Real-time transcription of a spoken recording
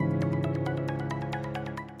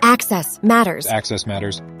Access matters. Access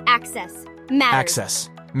matters. Access matters. Access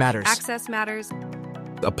matters. Access matters.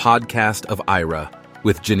 A podcast of Ira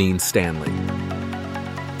with Janine Stanley.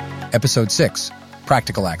 Episode 6,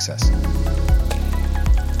 Practical Access.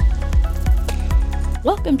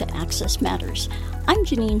 Welcome to Access Matters. I'm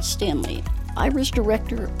Janine Stanley, Ira's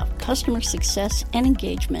Director of Customer Success and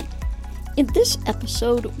Engagement. In this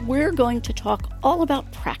episode, we're going to talk all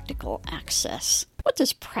about practical access. What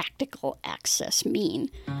does practical access mean?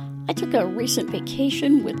 I took a recent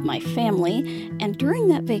vacation with my family, and during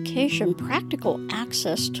that vacation, practical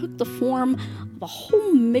access took the form of a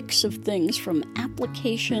whole mix of things, from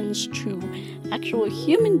applications to actual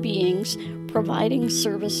human beings providing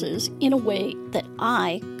services in a way that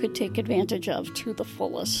I could take advantage of to the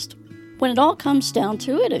fullest. When it all comes down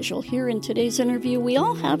to it, as you'll hear in today's interview, we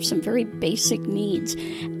all have some very basic needs,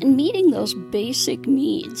 and meeting those basic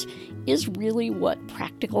needs is really what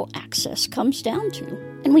practical access comes down to.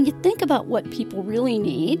 And when you think about what people really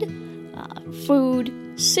need, food,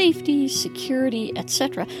 safety, security,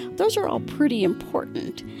 etc., those are all pretty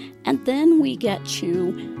important. And then we get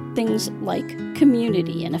to things like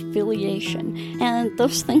community and affiliation, and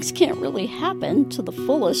those things can't really happen to the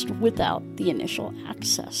fullest without the initial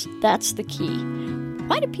access. That's the key.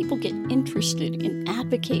 Why do people get interested in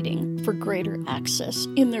advocating for greater access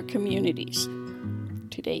in their communities?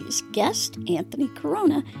 Today's guest, Anthony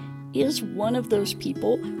Corona, is one of those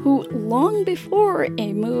people who, long before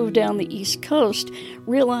a move down the East Coast,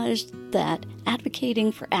 realized that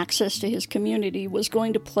advocating for access to his community was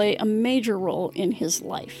going to play a major role in his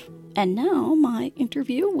life. And now, my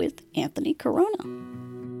interview with Anthony Corona.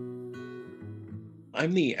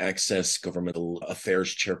 I'm the Access Governmental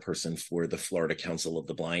Affairs Chairperson for the Florida Council of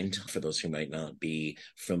the Blind. For those who might not be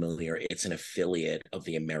familiar, it's an affiliate of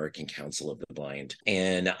the American Council of the Blind.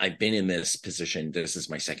 And I've been in this position, this is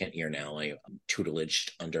my second year now. I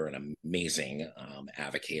tutelaged under an amazing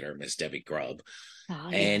advocator, Ms. Debbie Grubb.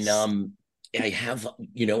 Yes. And I have,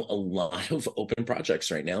 a lot of open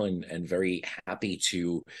projects right now, and very happy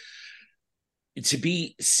to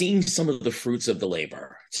be seeing some of the fruits of the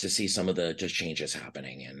labor, to see some of the just changes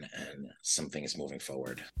happening and some things moving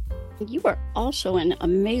forward. You are also an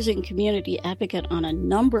amazing community advocate on a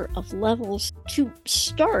number of levels. To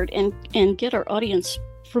start and get our audience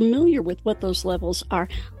familiar with what those levels are,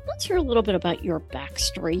 let's hear a little bit about your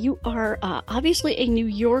backstory. You are obviously a New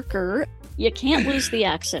Yorker. You can't lose the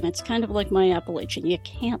accent. It's kind of like my Appalachian. You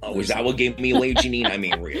can't. Oh, is that what gave me away, Janine? I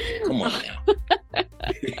mean, really? Come on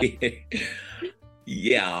now.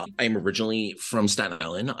 Yeah, I'm originally from Staten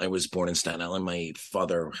Island. I was born in Staten Island. My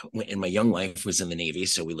father, in my young life, was in the Navy,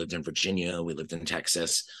 so we lived in Virginia. We lived in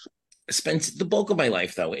Texas. I spent the bulk of my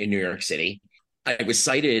life, though, in New York City. I was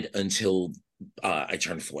sighted until I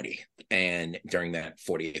turned 40. And during that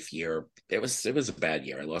 40th year, it was a bad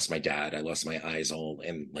year. I lost my dad. I lost my eyes all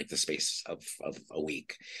in like the space of a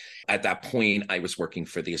week. At that point, I was working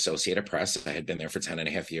for the Associated Press. I had been there for 10 and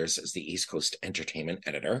a half years as the East Coast entertainment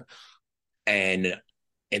editor. And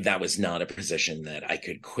that was not a position that I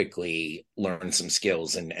could quickly learn some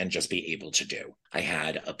skills and just be able to do. I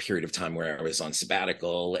had a period of time where I was on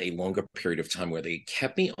sabbatical, a longer period of time where they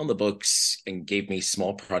kept me on the books and gave me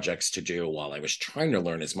small projects to do while I was trying to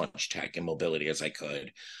learn as much tech and mobility as I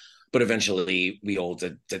could. But eventually we all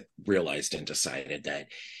realized and decided that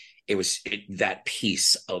that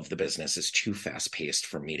piece of the business is too fast-paced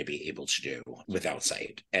for me to be able to do without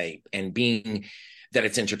sight. And being that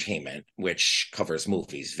it's entertainment, which covers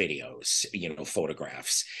movies, videos,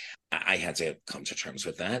 photographs, I had to come to terms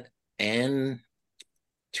with that. And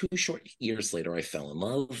 2 short years later, I fell in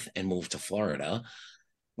love and moved to Florida,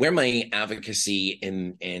 where my advocacy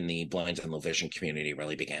in the blind and low vision community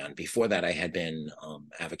really began. Before that, I had been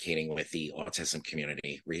advocating with the autism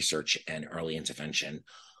community, research and early intervention.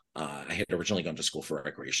 I had originally gone to school for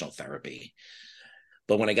recreational therapy.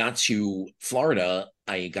 But when I got to Florida,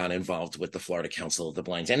 I got involved with the Florida Council of the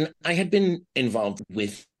Blind. And I had been involved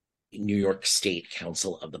with New York State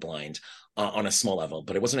Council of the Blind on a small level.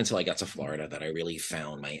 But it wasn't until I got to Florida that I really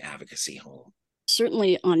found my advocacy home.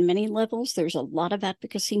 Certainly, on many levels, there's a lot of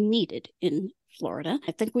advocacy needed in Florida.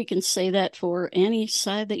 I think we can say that for any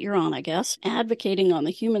side that you're on, I guess. Advocating on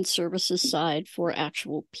the human services side for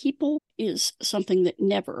actual people is something that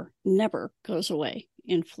never goes away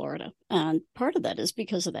in Florida. And part of that is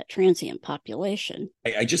because of that transient population.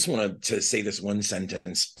 I just wanted to say this one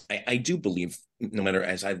sentence. I do believe, no matter,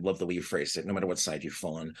 as I love the way you phrased it, no matter what side you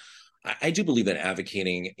fall on, I do believe that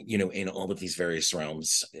advocating, in all of these various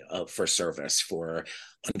realms for service, for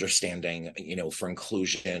understanding, for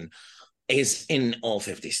inclusion, is in all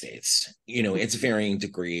 50 states. It's varying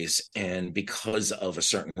degrees. And because of a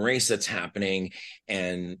certain race that's happening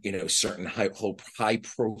and, certain high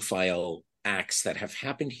profile acts that have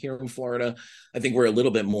happened here in Florida, I think we're a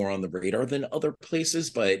little bit more on the radar than other places,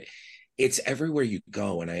 but it's everywhere you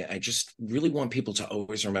go. And I just really want people to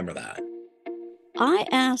always remember that. I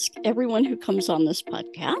ask everyone who comes on this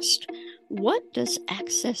podcast, what does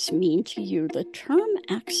access mean to you? The term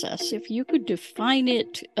access, if you could define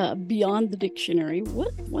it beyond the dictionary,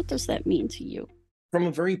 what does that mean to you? From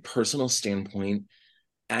a very personal standpoint,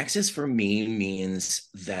 access for me means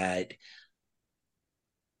that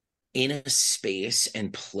in a space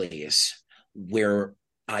and place where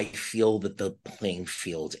I feel that the playing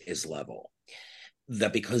field is level,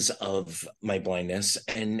 that because of my blindness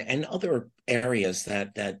and other areas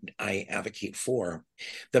that I advocate for,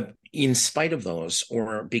 that in spite of those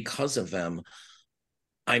or because of them,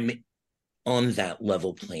 I'm on that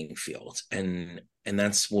level playing field. And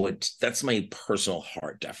that's my personal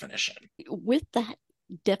heart definition. With that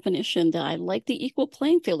definition, that I like the equal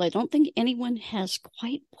playing field. I don't think anyone has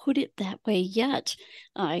quite put it that way yet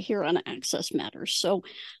here on Access Matters. So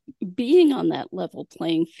being on that level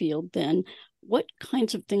playing field, then what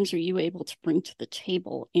kinds of things are you able to bring to the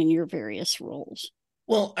table in your various roles?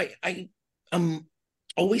 Well, I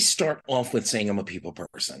always start off with saying I'm a people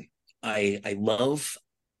person. I love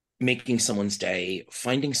making someone's day,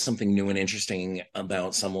 finding something new and interesting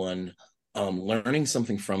about someone, learning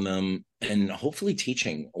something from them, and hopefully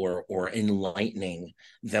teaching or enlightening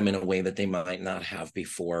them in a way that they might not have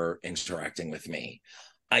before interacting with me.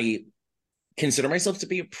 I consider myself to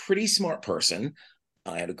be a pretty smart person.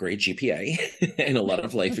 I had a great GPA and a lot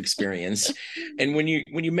of life experience. And when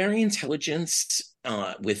you marry intelligence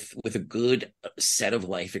with a good set of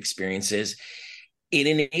life experiences, it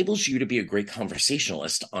enables you to be a great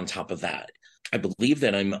conversationalist on top of that. I believe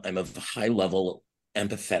that I'm a high level,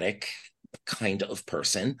 empathetic kind of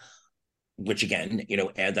person, which again,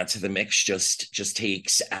 add that to the mix, just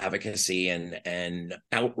takes advocacy and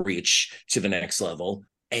outreach to the next level.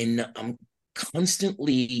 And I'm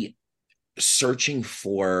constantly searching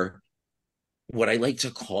for what I like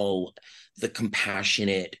to call the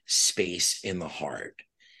compassionate space in the heart.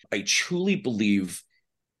 I truly believe,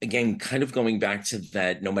 again, kind of going back to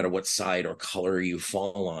that, no matter what side or color you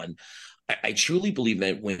fall on, I truly believe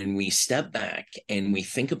that when we step back and we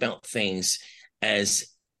think about things as,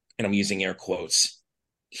 and I'm using air quotes,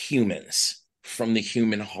 humans from the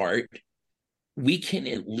human heart, we can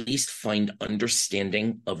at least find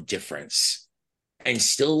understanding of difference and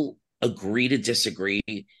still agree to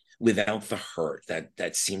disagree without the hurt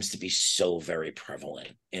that seems to be so very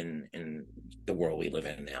prevalent in the world we live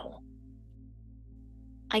in now.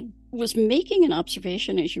 I was making an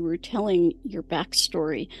observation as you were telling your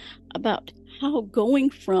backstory about how going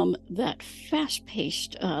from that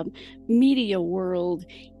fast-paced media world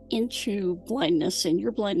into blindness, and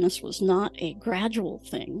your blindness was not a gradual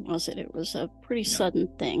thing, was it? It was a pretty sudden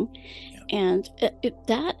thing. Yeah. And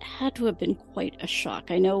that had to have been quite a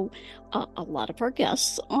shock. I know a lot of our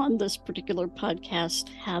guests on this particular podcast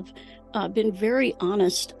have been very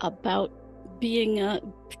honest about being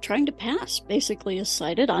trying to pass basically as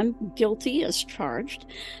sighted. I'm guilty as charged.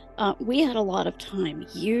 We had a lot of time.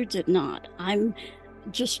 You did not. I'm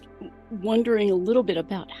just wondering a little bit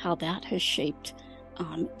about how that has shaped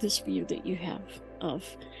this view that you have of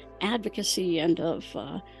advocacy and of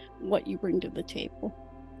what you bring to the table.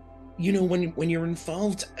 When you're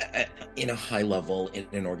involved in a high level in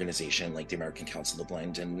an organization like the American Council of the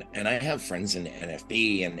Blind, and I have friends in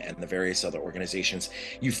NFB and the various other organizations,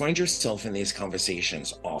 you find yourself in these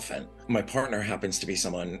conversations often. My partner happens to be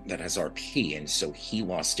someone that has RP, and so he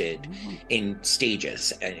lost it in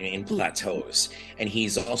stages and in plateaus. And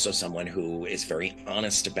he's also someone who is very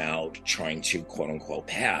honest about trying to quote unquote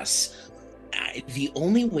pass. The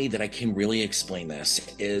only way that I can really explain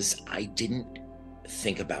this is I didn't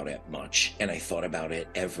think about it much, and I thought about it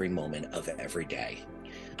every moment of every day.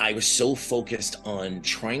 I was so focused on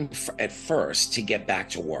trying at first to get back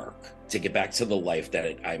to work, to get back to the life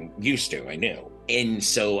that I'm used to, I knew. And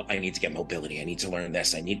so I need to get mobility. I need to learn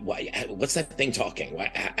this. What's that thing talking?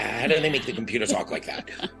 How do they make the computer talk like that?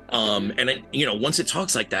 Once it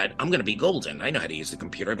talks like that, I'm going to be golden. I know how to use the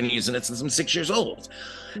computer. I've been using it since I'm 6 years old.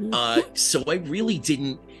 So I really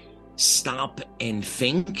didn't stop and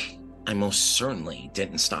think. I most certainly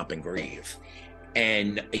didn't stop and grieve.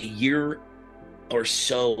 And a year or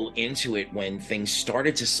so into it, when things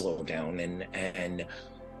started to slow down and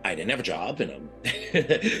I didn't have a job, and I'm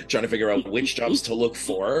trying to figure out which jobs to look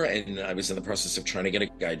for. And I was in the process of trying to get a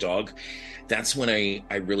guide dog. That's when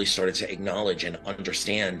I really started to acknowledge and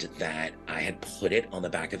understand that I had put it on the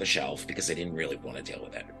back of the shelf because I didn't really want to deal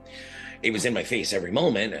with it. It was in my face every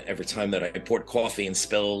moment, every time that I poured coffee and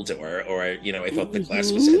spilled, or I thought the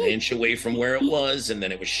glass was an inch away from where it was, and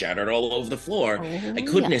then it was shattered all over the floor. I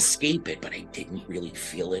couldn't escape it, but I didn't really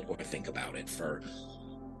feel it or think about it for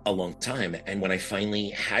a long time. And when I finally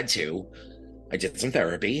had to, I did some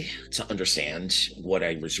therapy to understand what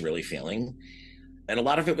I was really feeling. And a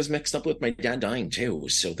lot of it was mixed up with my dad dying too.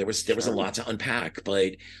 So there was a lot to unpack,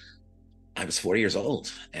 but I was 40 years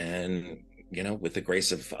old. And, with the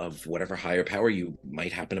grace of whatever higher power you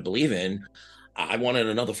might happen to believe in, I wanted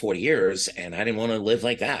another 40 years and I didn't want to live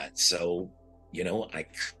like that. So, I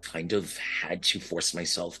kind of had to force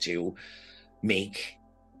myself to take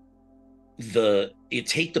the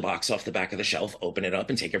box off the back of the shelf, open it up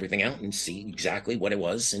and take everything out and see exactly what it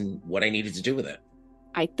was and what I needed to do with it.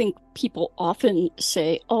 I think people often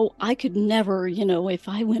say, oh, I could never, if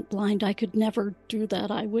I went blind, I could never do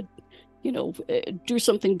that. I would, do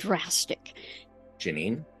something drastic.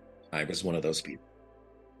 Janine, I was one of those people.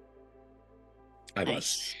 I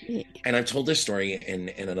was. And I've told this story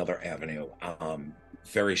in another avenue.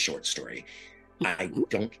 Very short story. I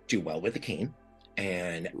don't do well with a cane.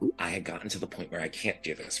 And I had gotten to the point where I can't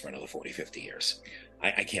do this for another 40, 50 years.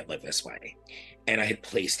 I can't live this way. And I had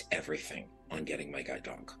placed everything on getting my guide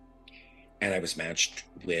dog. And I was matched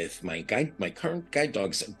with my current guide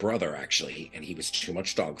dog's brother, actually, and he was too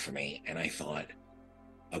much dog for me. And I thought,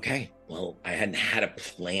 okay, well, I hadn't had a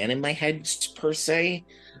plan in my head per se,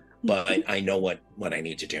 but I know what I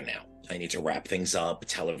need to do now. I need to wrap things up,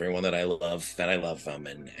 tell everyone that I love them,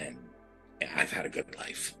 and I've had a good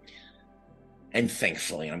life. And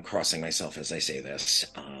thankfully, I'm crossing myself as I say this,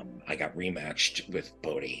 I got rematched with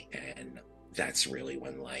Bodhi, and that's really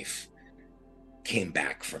when life came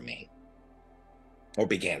back for me, or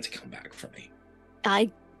began to come back for me. I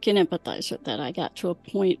can empathize with that. I got to a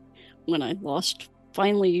point when I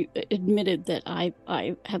finally admitted that I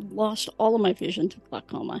had lost all of my vision to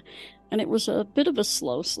glaucoma, and it was a bit of a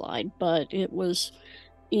slow slide, but it was,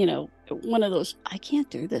 one of those, I can't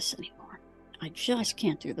do this anymore. I just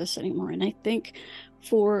can't do this anymore. And I think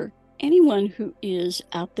for anyone who is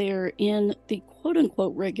out there in the quote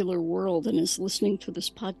unquote regular world and is listening to this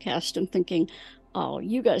podcast and thinking, oh,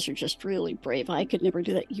 you guys are just really brave, I could never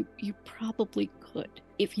do that. You probably could.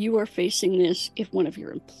 If you are facing this, if one of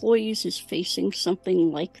your employees is facing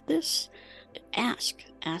something like this, ask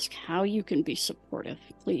how you can be supportive,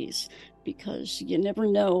 please, because you never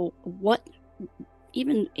know what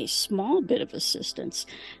even a small bit of assistance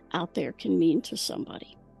out there can mean to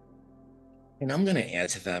somebody. And I'm going to add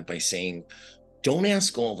to that by saying, don't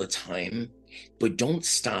ask all the time, but don't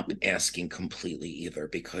stop asking completely either,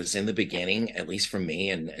 because in the beginning, at least for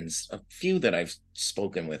me and a few that I've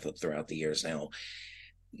spoken with throughout the years now,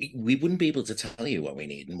 we wouldn't be able to tell you what we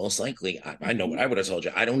need. And most likely, I know what I would have told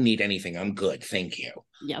you. I don't need anything. I'm good. Thank you.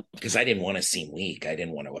 Yep. Because I didn't want to seem weak. I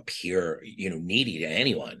didn't want to appear, needy to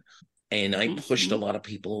anyone. And I pushed a lot of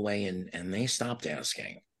people away, and they stopped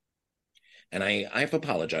asking. And I've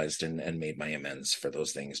apologized and made my amends for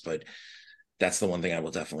those things. But that's the one thing I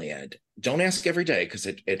will definitely add. Don't ask every day, because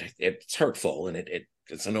it's hurtful and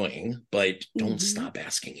it's annoying, but don't stop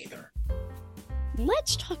asking either.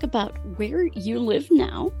 Let's talk about where you live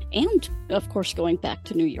now, and of course going back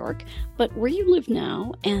to New York, but where you live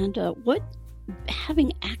now and what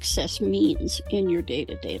having access means in your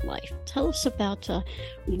day-to-day life. Tell us about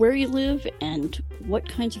where you live and what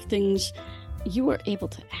kinds of things you are able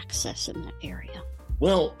to access in that area.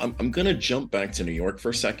 Well, I'm going to jump back to New York for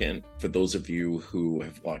a second. For those of you who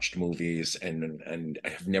have watched movies and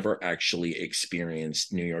have never actually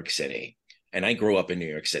experienced New York City, and I grew up in New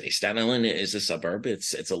York City. Staten Island is a suburb.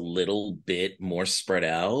 It's a little bit more spread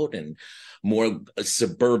out and more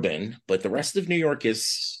suburban, but the rest of New York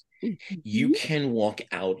is... You can walk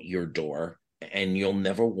out your door and you'll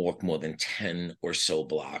never walk more than 10 or so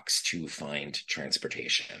blocks to find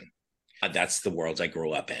transportation. That's the world I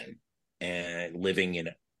grew up in, and living in.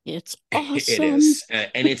 It's awesome. It is.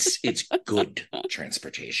 And it's good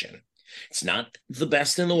transportation. It's not the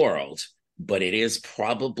best in the world, but it is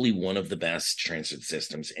probably one of the best transit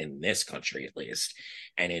systems in this country, at least.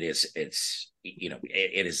 And it is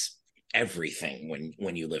everything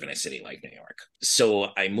when you live in a city like New York. So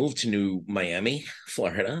I moved to New Miami,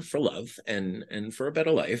 Florida for love and for a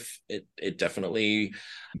better life. It definitely,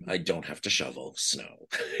 I don't have to shovel snow.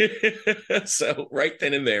 So right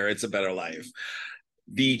then and there, it's a better life.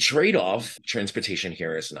 The trade-off, transportation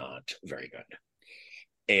here is not very good.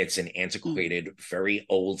 It's an antiquated, very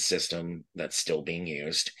old system that's still being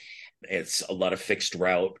used. It's a lot of fixed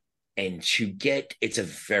route. And it's a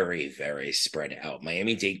very, very spread out.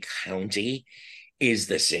 Miami-Dade County is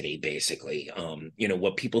the city, basically.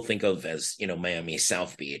 What people think of as, Miami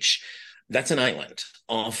South Beach, that's an island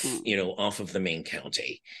off of the main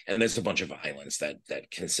county. And there's a bunch of islands that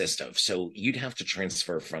consist of. So you'd have to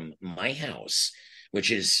transfer from my house, which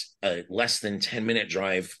is a less than 10-minute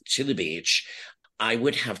drive to the beach. I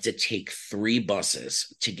would have to take 3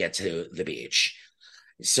 buses to get to the beach.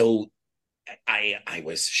 So I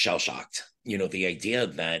was shell-shocked. The idea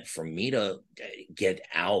that for me to get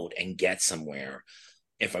out and get somewhere,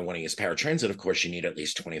 if I want to use paratransit, of course, you need at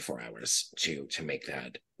least 24 hours to make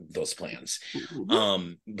those plans.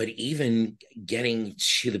 Mm-hmm. But even getting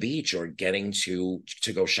to the beach or getting to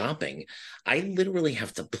go shopping, I literally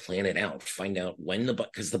have to plan it out, find out when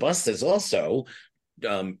because the bus is also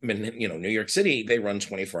New York City, they run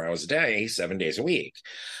 24 hours a day, 7 days a week.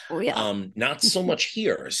 Oh, yeah. Not so much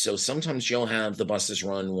here. So sometimes you'll have the buses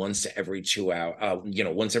run once every 2 hours,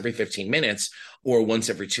 once every 15 minutes or once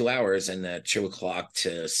every 2 hours. And at 2 o'clock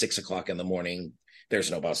to 6 o'clock in the morning, there's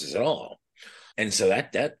no buses at all. And so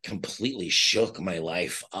that completely shook my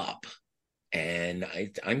life up. And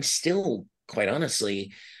I'm still, quite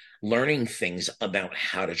honestly, learning things about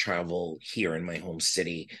how to travel here in my home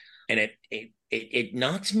city. And it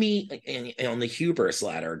knocked me on the hubris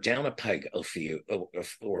ladder down a peg a few,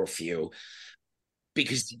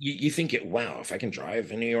 because you think wow, if I can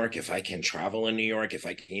drive in New York, if I can travel in New York, if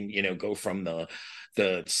I can, go from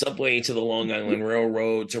the subway to the Long Island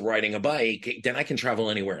Railroad to riding a bike, then I can travel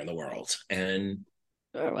anywhere in the world. And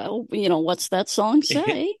well, what's that song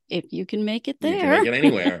say? If you can make it there, you can make it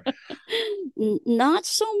anywhere. Not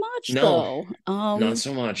so much, though. Not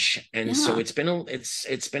so much. And so yeah.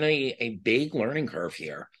 it's been a big learning curve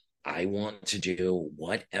here. I want to do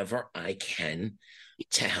whatever I can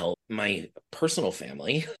to help my personal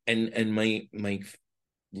family and my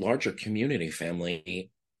larger community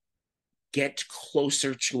family get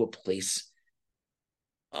closer to a place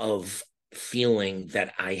of feeling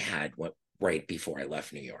that I had right before I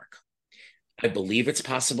left New York. I believe it's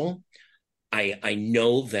possible. I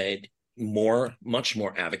know that much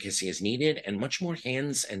more advocacy is needed, and much more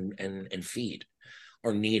hands and feet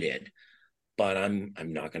are needed. But I'm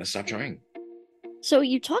not going to stop trying. So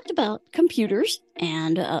you talked about computers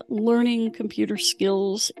and learning computer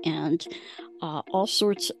skills and all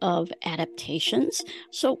sorts of adaptations.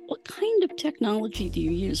 So what kind of technology do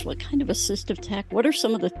you use? What kind of assistive tech? What are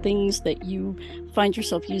some of the things that you find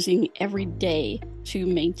yourself using every day to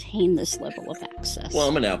maintain this level of access? Well,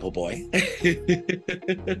 I'm an Apple boy.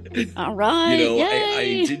 All right.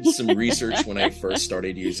 I did some research when I first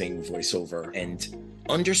started using VoiceOver and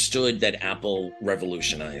understood that Apple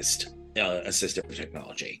revolutionized assistive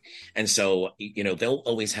technology. And so, they'll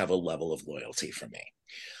always have a level of loyalty from me.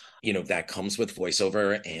 That comes with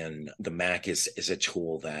VoiceOver, and the Mac is a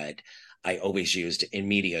tool that I always used in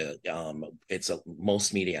media.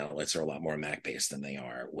 Most media outlets are a lot more Mac-based than they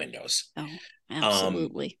are Windows. Oh,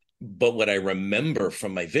 absolutely. But what I remember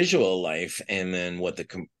from my visual life, and then what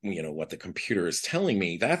the computer is telling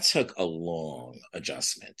me, that took a long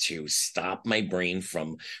adjustment to stop my brain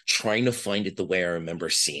from trying to find it the way I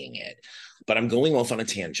remember seeing it. But I'm going off on a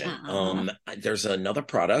tangent. There's another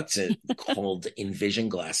product called Envision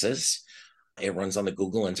Glasses. It runs on the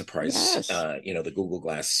Google Enterprise, yes. The Google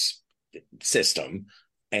Glass system.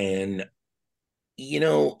 And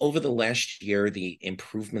over the last year, the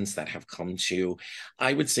improvements that have come to,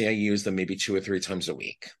 I would say I use them maybe 2 or 3 times a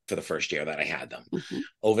week for the first year that I had them. Mm-hmm.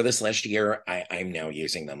 Over this last year, I'm now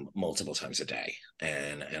using them multiple times a day,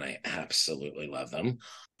 and I absolutely love them.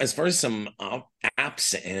 As far as some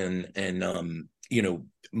apps and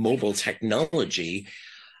mobile technology,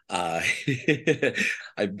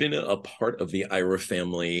 I've been a part of the Aira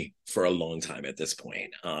family for a long time at this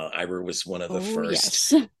point. Aira was one of the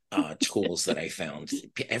first tools that I found.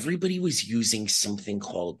 Everybody was using something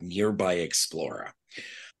called Nearby Explorer.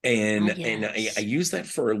 And I used that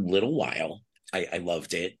for a little while. I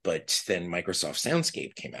loved it, but then Microsoft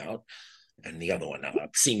Soundscape came out, and the other one,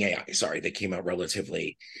 Seeing AI, they came out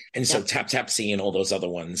relatively. And so TapTapSee and all those other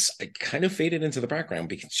ones, I kind of faded into the background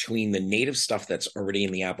between the native stuff that's already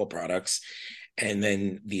in the Apple products and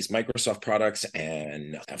then these Microsoft products,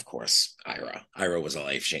 and of course, Aira. Aira was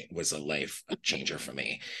a life changer for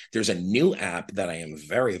me. There's a new app that I am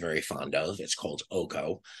very, very fond of. It's called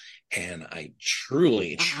Oko. And I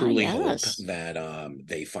truly hope that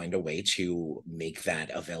they find a way to make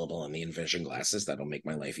that available on the Envision glasses. That'll make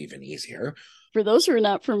my life even easier. For those who are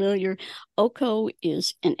not familiar, Oko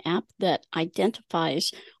is an app that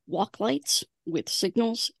identifies walk lights with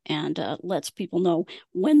signals and lets people know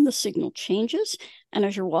when the signal changes. And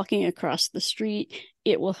as you're walking across the street,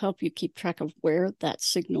 it will help you keep track of where that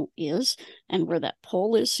signal is and where that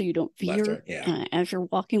pole is, so you don't veer as you're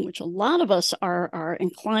walking, which a lot of us are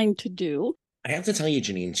inclined to do. I have to tell you,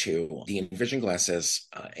 Janine, too, the Envision glasses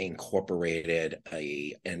incorporated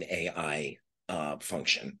an AI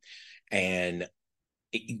function. And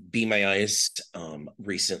Be My Eyes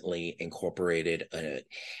recently incorporated it.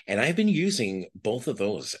 And I've been using both of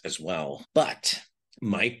those as well. But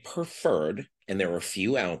my preferred, and there are a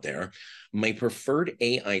few out there, my preferred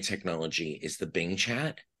AI technology is the Bing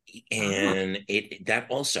Chat. And that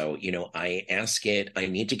also, I ask it, I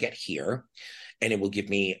need to get here. And it will give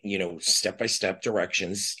me, step-by-step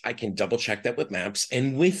directions. I can double check that with maps.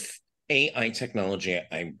 And with AI technology,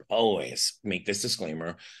 I always make this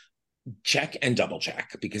disclaimer: check and double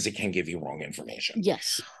check, because it can give you wrong information.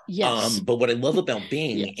 Yes. But what I love about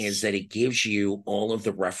Bing is that it gives you all of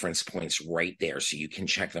the reference points right there, so you can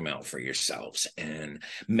check them out for yourselves. And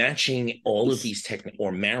matching all of these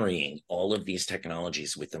marrying all of these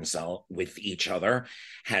technologies with each other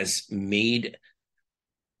has made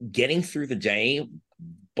getting through the day,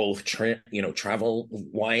 both travel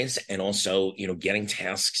wise and also getting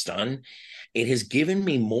tasks done, it has given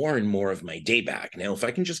me more and more of my day back. Now, if I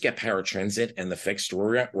can just get paratransit and the fixed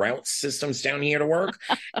route systems down here to work,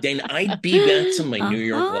 then I'd be back to my New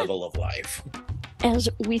York level of life. As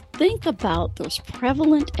we think about those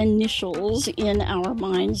prevalent initials in our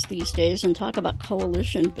minds these days and talk about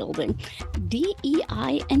coalition building,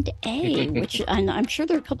 DEI and A, which I'm sure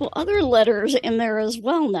there are a couple other letters in there as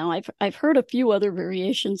well now. I've heard a few other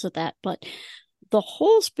variations of that, but the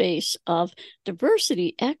whole space of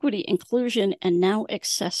diversity, equity, inclusion, and now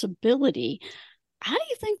accessibility. How do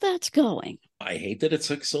you think that's going? I hate that it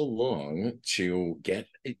took so long to get,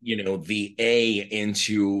 the A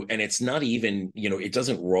into, and it's not even, it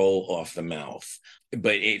doesn't roll off the mouth,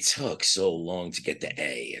 but it took so long to get to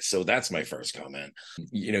A. So that's my first comment.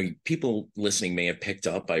 People listening may have picked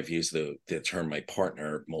up, I've used the term my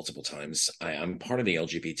partner multiple times. I'm part of the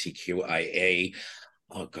LGBTQIA.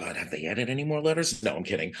 Oh God, have they added any more letters? No, I'm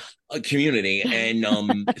kidding. A community. And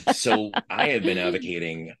so I have been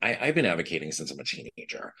advocating, I've been advocating since I'm a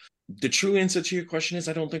teenager. The true answer to your question is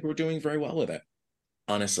I don't think we're doing very well with it.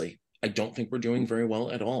 Honestly, I don't think we're doing very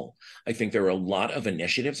well at all. I think there are a lot of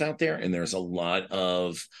initiatives out there, and there's a lot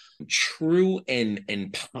of true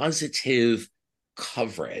and positive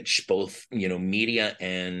coverage, both media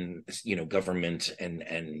and government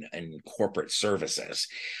and corporate services.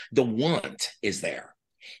 The want is there.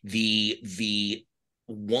 The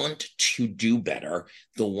want to do better,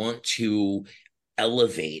 the want to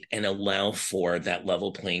elevate and allow for that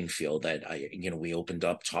level playing field that we opened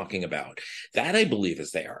up talking about, that I believe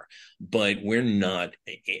is there, but we're not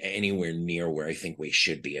anywhere near where I think we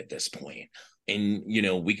should be at this point. And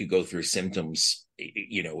we could go through symptoms,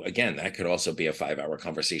 again, that could also be a 5-hour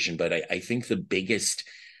conversation, but I think the biggest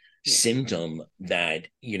symptom that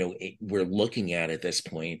we're looking at this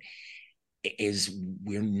point is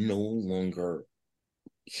we're no longer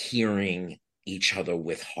hearing each other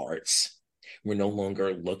with hearts. We're no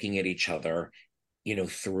longer looking at each other,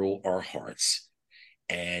 through our hearts.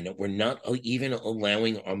 And we're not even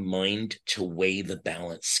allowing our mind to weigh the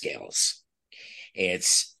balance scales.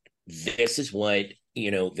 This is what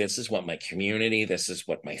my community, this is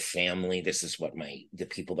what my family, this is what the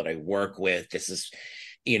people that I work with, this is,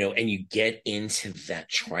 and you get into that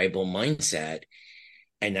tribal mindset.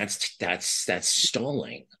 And that's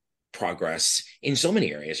stalling progress in so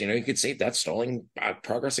many areas. You could say that's stalling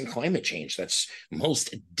progress in climate change. That's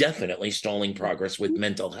most definitely stalling progress with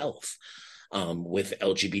mental health, with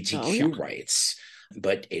LGBTQ rights.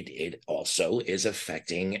 But it also is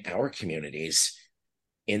affecting our communities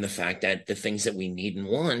in the fact that the things that we need and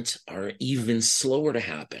want are even slower to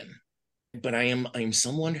happen. But I'm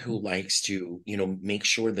someone who likes to, make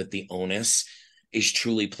sure that the onus is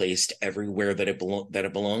truly placed everywhere that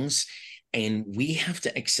it belongs. And we have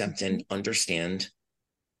to accept and understand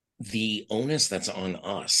the onus that's on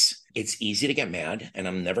us. It's easy to get mad, and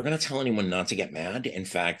I'm never going to tell anyone not to get mad. In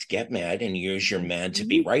fact, get mad and use your mad to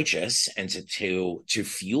be righteous and to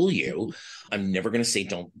fuel you. I'm never going to say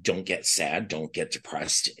don't get sad, don't get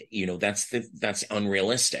depressed. That's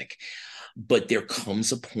unrealistic. But there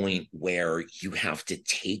comes a point where you have to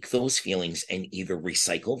take those feelings and either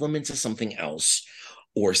recycle them into something else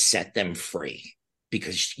or set them free,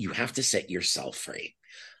 because you have to set yourself free.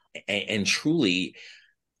 And truly,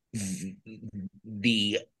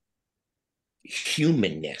 the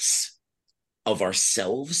humanness of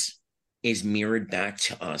ourselves is mirrored back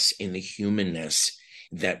to us in the humanness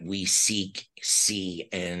that we seek, see,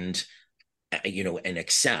 and and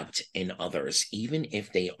accept in others, even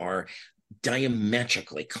if they are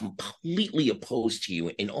diametrically, completely opposed to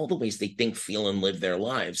you in all the ways they think, feel, and live their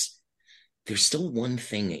lives, there's still one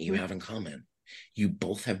thing that you have in common. You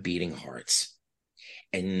both have beating hearts.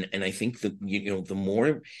 And I think that, the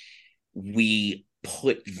more we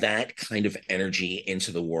put that kind of energy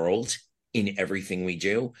into the world in everything we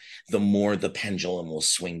do, the more the pendulum will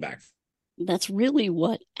swing back. That's really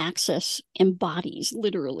what Access embodies,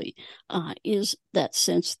 literally, is that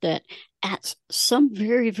sense that at some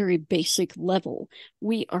very, very basic level,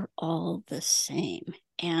 we are all the same.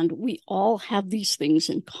 And we all have these things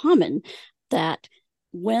in common that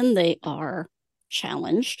when they are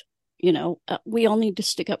challenged, we all need to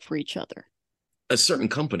stick up for each other. A certain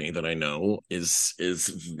company that I know is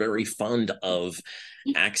very fond of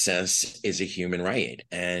access is a human right.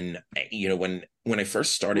 And, when I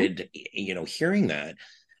first started, hearing that,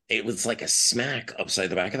 it was like a smack upside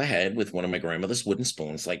the back of the head with one of my grandmother's wooden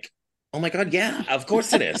spoons. Like, oh my God, yeah, of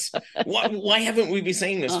course it is. Why haven't we been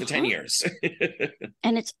saying this for 10 years?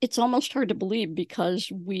 And it's almost hard to believe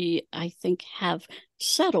because we, I think, have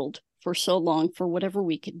settled for so long for whatever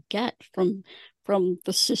we could get from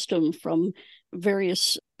the system, from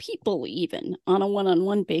various people, even on a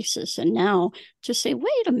one-on-one basis. And now to say,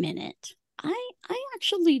 wait a minute, I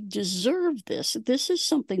actually deserve this. This is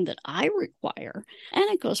something that I require. And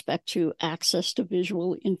it goes back to access to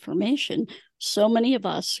visual information. So many of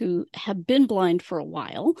us who have been blind for a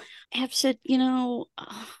while have said,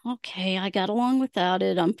 okay, I got along without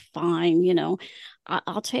it. I'm fine.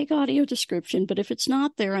 I'll take audio description, but if it's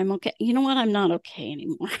not there, I'm okay. You know what? I'm not okay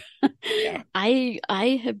anymore. Yeah.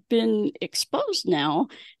 I have been exposed now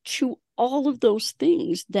to all of those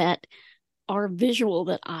things that are visual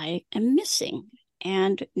that I am missing.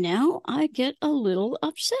 And now I get a little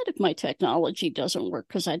upset if my technology doesn't work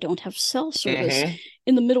because I don't have cell service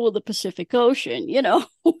in the middle of the Pacific Ocean,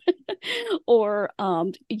 or,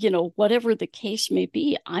 whatever the case may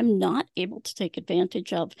be. I'm not able to take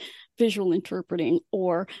advantage of visual interpreting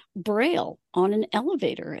or Braille on an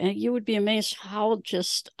elevator. And you would be amazed how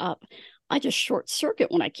I just short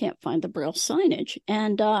circuit when I can't find the Braille signage.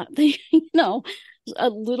 And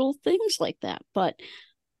little things like that. But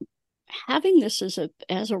having this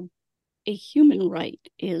as a human right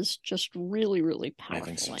is just really, really powerful. I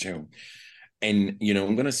think so too. And,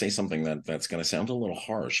 I'm going to say something that's going to sound a little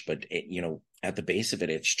harsh, but at the base of it,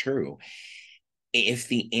 it's true. If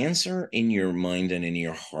the answer in your mind and in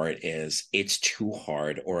your heart is it's too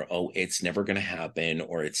hard, or, oh, it's never going to happen,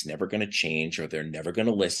 or it's never going to change, or they're never going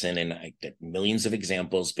to listen, and I get millions of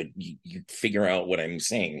examples, but you figure out what I'm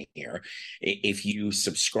saying here. If you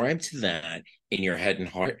subscribe to that in your head and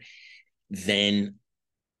heart, then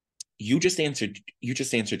you just answered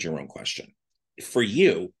your own question. For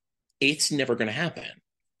you, it's never going to happen.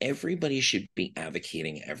 Everybody should be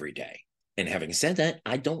advocating every day. And having said that,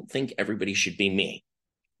 I don't think everybody should be me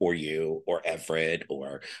or you or Everett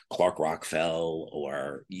or Clark Rockfell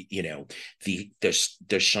or,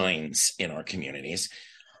 the shines in our communities.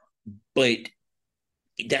 But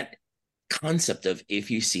that concept of if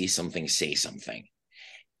you see something, say something,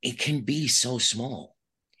 it can be so small.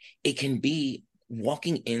 It can be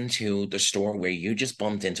walking into the store where you just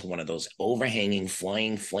bumped into one of those overhanging,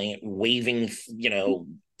 flying, waving,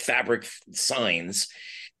 fabric signs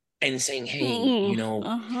and saying, hey,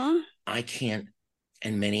 I can't,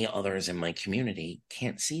 and many others in my community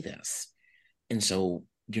can't see this. And so,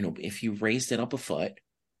 if you raised it up a foot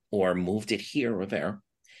or moved it here or there,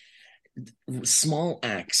 small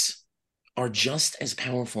acts are just as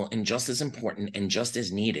powerful and just as important and just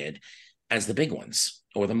as needed as the big ones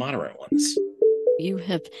or the moderate ones. You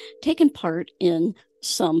have taken part in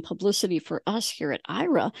some publicity for us here at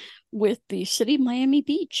Aira with the city of Miami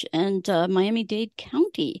Beach and Miami-Dade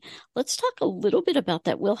County. Let's talk a little bit about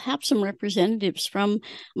that. We'll have some representatives from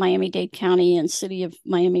Miami-Dade County and city of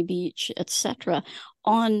Miami Beach, etc.,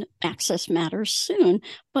 on Access Matters soon.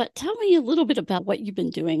 But tell me a little bit about what you've been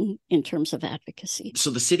doing in terms of advocacy. So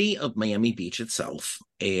the city of Miami Beach itself,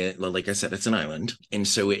 like I said, it's an island. And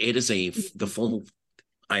so it is the full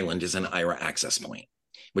island is an Aira access point,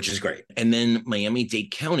 which is great. And then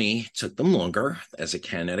Miami-Dade County took them longer, as it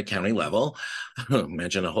can at a county level.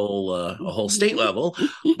 Imagine a whole state level.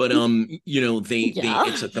 But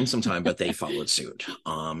it took them some time, but they followed suit.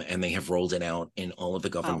 And they have rolled it out in all of the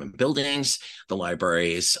government buildings, the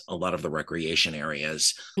libraries, a lot of the recreation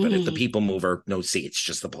areas. But if the people mover, no seats,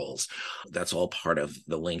 just the poles. That's all part of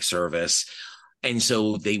the link service. And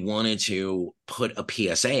so they wanted to put a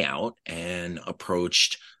PSA out and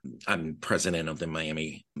approached, I'm president of the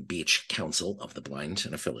Miami Beach Council of the Blind,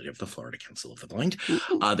 an affiliate of the Florida Council of the Blind.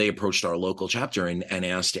 They approached our local chapter and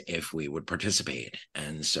asked if we would participate.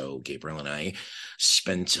 And so Gabriel and I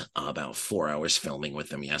spent about 4 hours filming with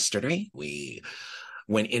them yesterday. We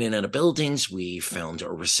went in and out of buildings. We found a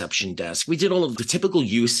reception desk. We did all of the typical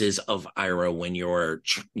uses of Aira when you're,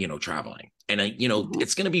 traveling. And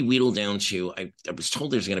it's going to be wheedled down to, I was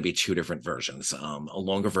told there's going to be 2 different versions, a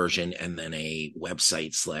longer version and then a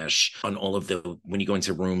website / on all of the, when you go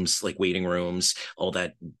into rooms, like waiting rooms, all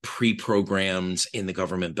that pre-programmed in the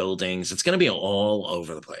government buildings, it's going to be all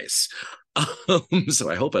over the place. So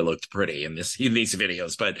I hope I looked pretty in these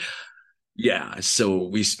videos, but yeah, so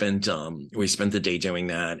we spent the day doing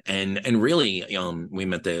that, and really we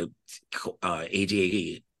met the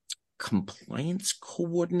ADA compliance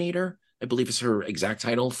coordinator, I believe is her exact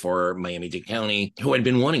title, for Miami-Dade County, who I'd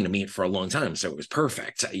been wanting to meet for a long time. So it was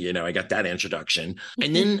perfect. I got that introduction.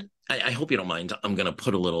 And then I hope you don't mind, I'm going to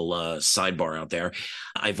put a little sidebar out there.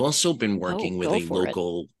 I've also been working with a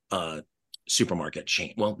local supermarket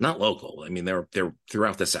chain. Well, not local. I mean, they're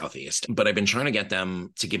throughout the Southeast, but I've been trying to get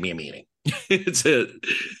them to give me a meeting to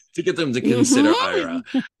get them to consider Aira.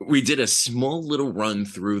 We did a small little run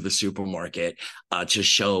through the supermarket to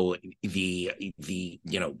show the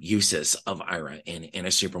uses of Aira in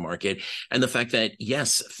a supermarket, and the fact that,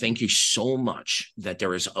 yes, thank you so much, that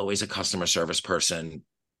there is always a customer service person,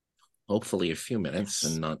 hopefully a few minutes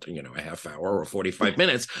and not, a half hour or 45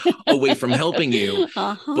 minutes away from helping you.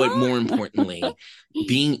 But more importantly,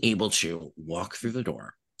 being able to walk through the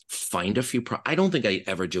door, find a few, I don't think I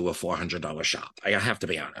ever do a $400 shop. I have to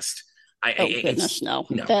be honest. Goodness, no.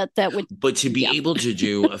 That would. But to be able to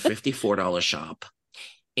do a $54 shop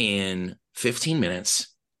in 15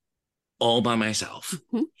 minutes, all by myself,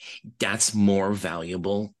 that's more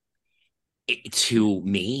valuable to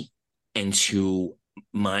me and to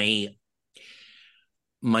my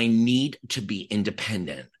need to be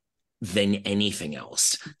independent than anything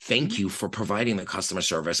else. Thank you for providing the customer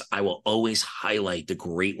service. I will always highlight the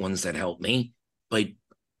great ones that help me, but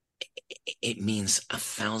it means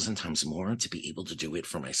 1,000 times more to be able to do it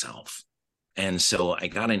for myself. And so I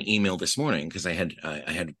got an email this morning because I had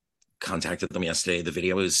contacted them yesterday. The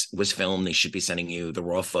video was filmed. They should be sending you the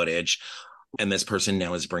raw footage. And this person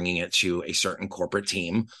now is bringing it to a certain corporate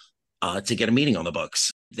team to get a meeting on the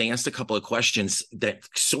books. They asked a couple of questions that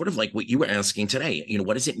sort of like what you were asking today.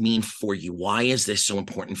 What does it mean for you? Why is this so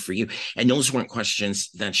important for you? And those weren't questions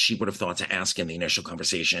that she would have thought to ask in the initial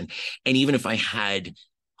conversation. And even if I had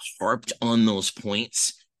harped on those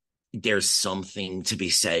points, there's something to be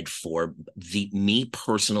said for me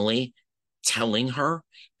personally telling her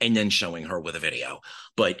and then showing her with a video.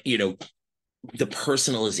 But, the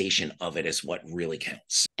personalization of it is what really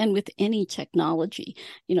counts. And with any technology,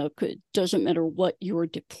 doesn't matter what you're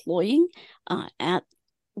deploying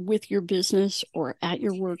with your business or at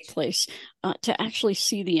your workplace, to actually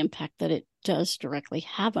see the impact that it does directly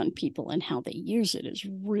have on people and how they use it is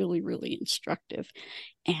really, really instructive.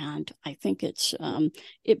 And I think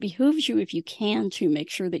it behooves you, if you can, to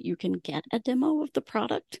make sure that you can get a demo of the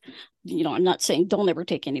product. I'm not saying don't ever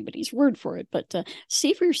take anybody's word for it, but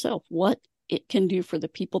see for yourself what it can do for the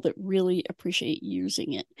people that really appreciate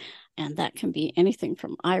using it. And that can be anything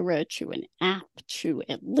from Aira to an app to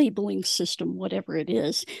a labeling system, whatever it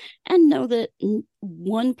is. And know that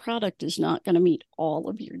one product is not going to meet all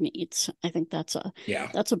of your needs. I think that's a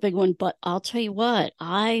big one. But I'll tell you what,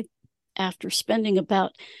 after spending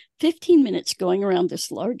about 15 minutes going around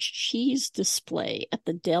this large cheese display at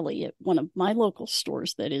the deli at one of my local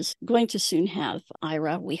stores that is going to soon have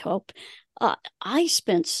Aira, we hope, I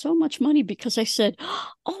spent so much money because I said,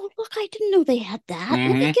 oh, look, I didn't know they had that.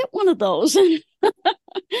 Let me get one of those.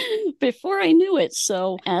 Before I knew it.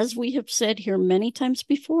 So as we have said here many times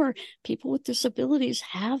before, people with disabilities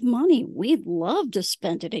have money. We'd love to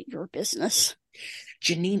spend it at your business.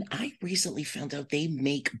 Janine, I recently found out they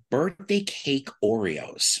make birthday cake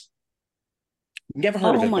Oreos. Never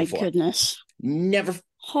heard of it before. Oh, my goodness. Never.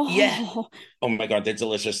 Yeah. Oh, my God. They're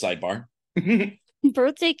delicious. Sidebar.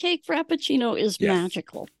 Birthday cake Frappuccino is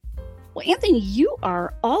magical. Well, Anthony, you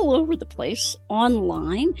are all over the place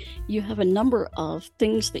online. You have a number of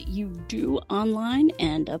things that you do online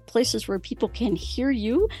and places where people can hear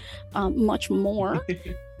you much more.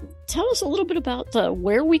 Tell us a little bit about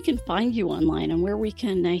where we can find you online and where we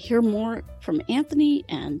can hear more from Anthony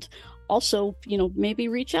and also, maybe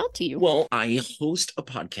reach out to you? Well, I host a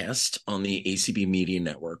podcast on the ACB Media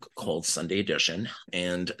Network called Sunday Edition.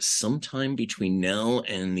 And sometime between now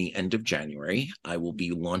and the end of January, I will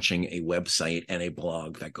be launching a website and a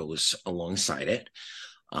blog that goes alongside it.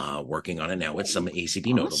 Working on it now with some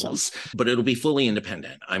ACB notables, but it'll be fully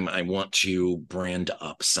independent. I want to brand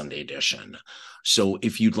up Sunday Edition. So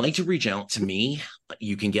if you'd like to reach out to me,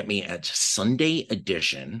 you can get me at Sunday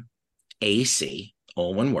Edition AC,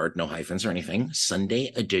 all one word, no hyphens or anything,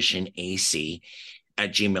 Sunday Edition AC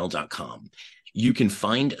at gmail.com. You can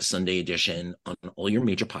find Sunday Edition on all your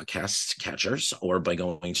major podcast catchers or by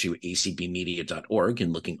going to acbmedia.org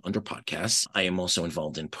and looking under podcasts. I am also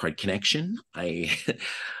involved in Pride Connection.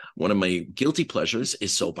 One of my guilty pleasures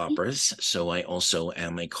is soap operas. So I also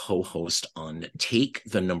am a co-host on Take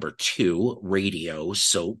the Number 2 Radio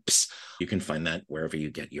Soaps. You can find that wherever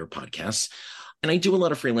you get your podcasts. And I do a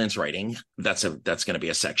lot of freelance writing. That's going to be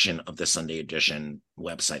a section of the Sunday Edition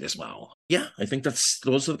website as well. Yeah, I think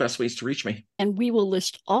those are the best ways to reach me. And we will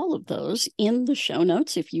list all of those in the show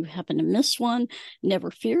notes. If you happen to miss one, never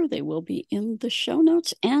fear, they will be in the show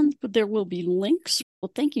notes and there will be links.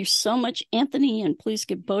 Well, thank you so much, Anthony, and please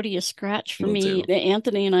give Bodhi a scratch for me.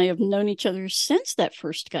 Anthony and I have known each other since that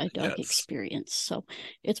first guide dog experience. So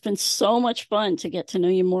it's been so much fun to get to know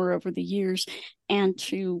you more over the years and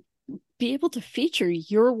to be able to feature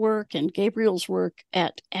your work and Gabriel's work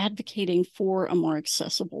at advocating for a more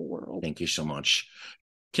accessible world. Thank you so much.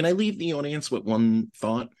 Can I leave the audience with one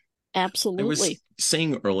thought? Absolutely. I was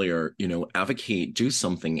saying earlier, advocate, do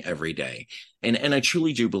something every day. And I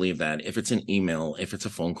truly do believe that if it's an email, if it's a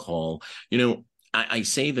phone call, I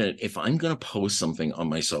say that if I'm going to post something on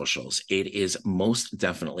my socials, it is most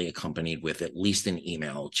definitely accompanied with at least an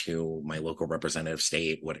email to my local representative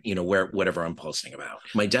state, whatever I'm posting about.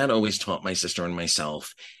 My dad always taught my sister and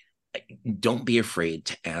myself, don't be afraid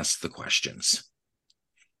to ask the questions.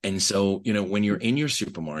 And so, when you're in your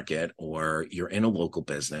supermarket or you're in a local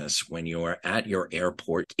business, when you're at your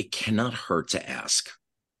airport, it cannot hurt to ask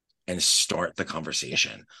and start the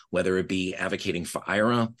conversation, whether it be advocating for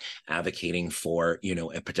IRA, advocating for,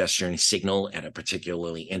 a pedestrian signal at a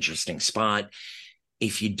particularly interesting spot.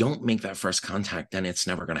 If you don't make that first contact, then it's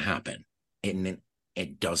never going to happen. And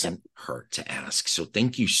it doesn't hurt to ask. So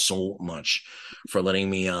thank you so much for letting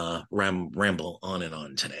me ramble on and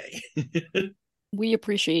on today. We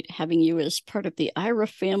appreciate having you as part of the IRA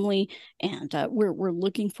family, and we're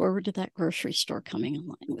looking forward to that grocery store coming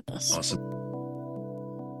online with us. Awesome.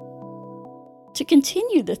 To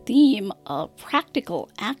continue the theme of practical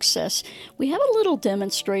access, we have a little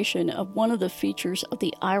demonstration of one of the features of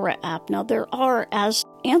the IRA app. Now, there are, as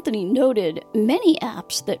Anthony noted, many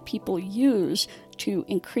apps that people use to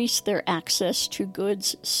increase their access to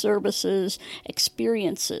goods, services,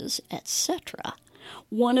 experiences, etc.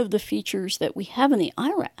 One of the features that we have in the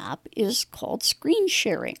IRA app is called screen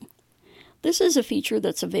sharing. This is a feature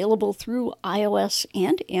that's available through iOS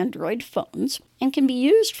and Android phones and can be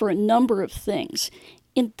used for a number of things.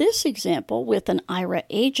 In this example, with an IRA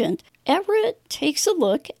agent, Everett takes a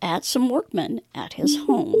look at some workmen at his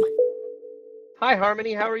home. Hi,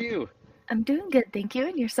 Harmony. How are you? I'm doing good, thank you.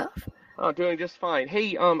 And yourself? Oh, doing just fine.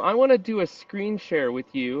 Hey, I want to do a screen share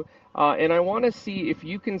with you, and I want to see if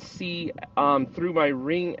you can see through my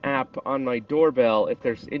Ring app on my doorbell if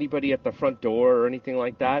there's anybody at the front door or anything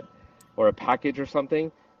like that, or a package or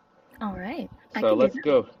something. All right. So let's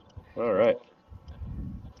go. All right.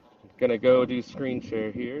 Gonna go do screen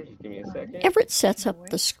share here. Just give me a second. Everett sets up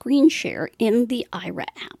the screen share in the IRA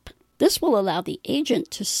app. This will allow the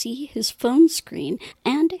agent to see his phone screen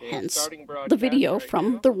and hence the video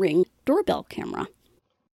from the Ring doorbell camera.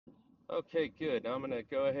 Okay, good. Now I'm going to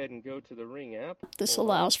go ahead and go to the Ring app. This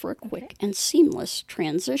allows for a quick and seamless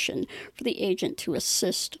transition for the agent to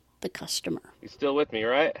assist the customer. You still with me,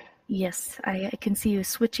 right? Yes, I can see you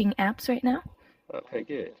switching apps right now. Okay,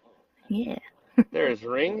 good. Yeah. There's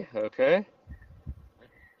Ring, okay.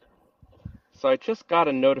 So I just got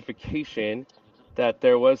a notification that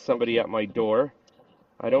there was somebody at my door.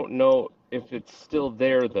 I don't know if it's still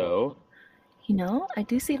there, though. I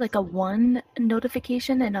do see like a one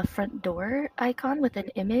notification and a front door icon with an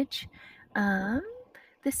image.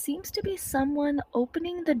 This seems to be someone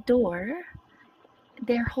opening the door.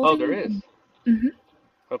 They're holding... Oh, there is? Mm-hmm.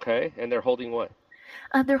 Okay, and they're holding what?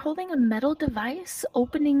 They're holding a metal device,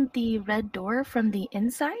 opening the red door from the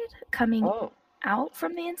inside, coming out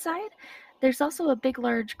from the inside. There's also a big,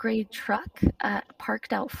 large gray truck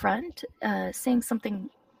parked out front, saying something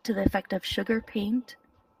to the effect of sugar paint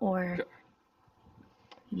or...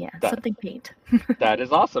 something paint. That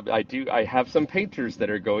is awesome. I have some painters that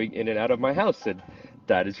are going in and out of my house, and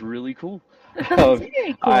That is really cool.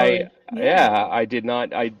 Very cool. I did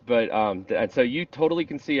not. And so you totally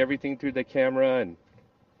can see everything through the camera and.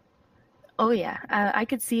 Oh yeah, I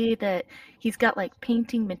could see that he's got like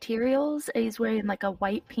painting materials. He's wearing like a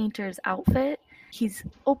white painter's outfit. He's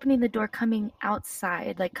opening the door coming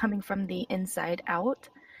outside, like coming from the inside out.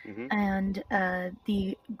 Mm-hmm. And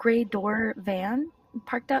the gray door van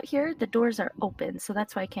parked out here, the doors are open, so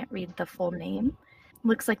that's why I can't read the full name.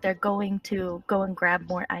 Looks like they're going to go and grab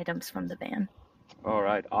more items from the van. All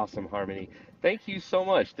right, awesome, Harmony. Thank you so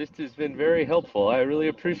much. This has been very helpful. I really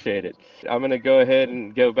appreciate it. I'm going to go ahead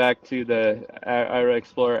and go back to the Aira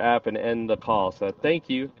Explorer app and end the call. So thank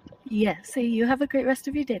you. Yes, so you have a great rest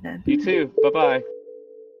of your day then. You too. Bye-bye.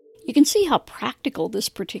 You can see how practical this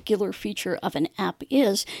particular feature of an app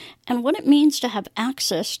is and what it means to have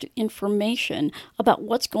access to information about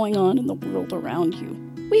what's going on in the world around you.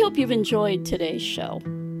 We hope you've enjoyed today's show.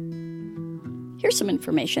 Here's some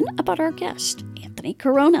information about our guest, Anthony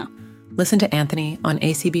Corona. Listen to Anthony on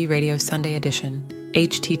ACB Radio Sunday Edition,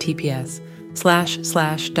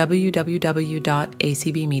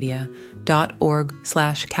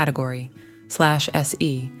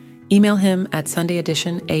 https://www.acbmedia.org/category/SE. Email him at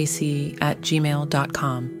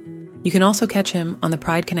sundayeditionac@gmail.com. You can also catch him on the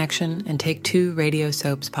Pride Connection and Take Two Radio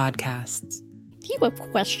Soaps podcasts. If you have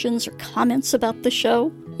questions or comments about the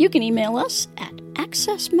show, you can email us at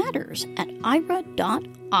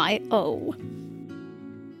accessmatters@aira.io.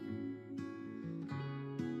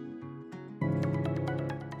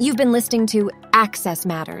 You've been listening to Access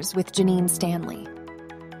Matters with Janine Stanley.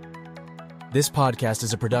 This podcast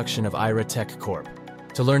is a production of Aira Tech Corp.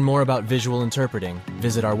 To learn more about visual interpreting,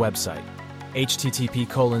 visit our website,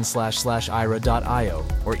 http://aira.io,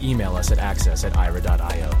 or email us at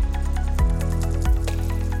access@aira.io.